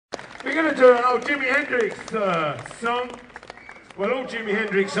We're going to do an old Jimi Hendrix song. Well, all Jimi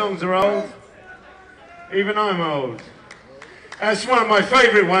Hendrix songs are old. Even I'm old. That's one of my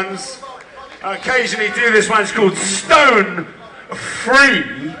favourite ones. I occasionally do this one. It's called Stone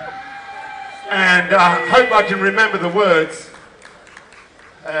Free. And I hope I can remember the words.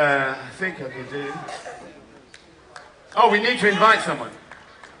 I think I can do. Oh, we need to invite someone.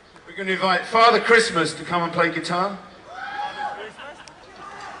 We're going to invite Father Christmas to come and play guitar.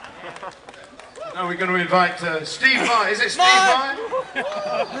 No, we're going to invite Steve Vai. Is it Steve Vai?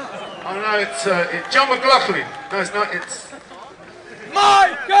 Oh no, it's John McLaughlin. No, it's not. It's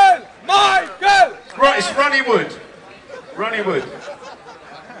Michael! right. It's Ronnie Wood. Ronnie Wood.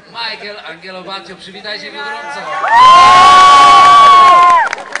 Michael, Angelo Batio, przywitajcie mnie gorąco.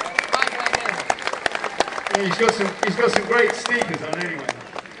 Yeah, he's got some great sneakers on anyway.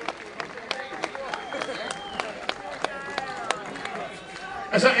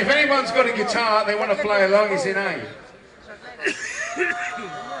 So if anyone's got a guitar, they want to play along, it's in A.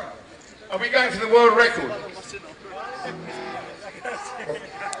 Are we going for the world record?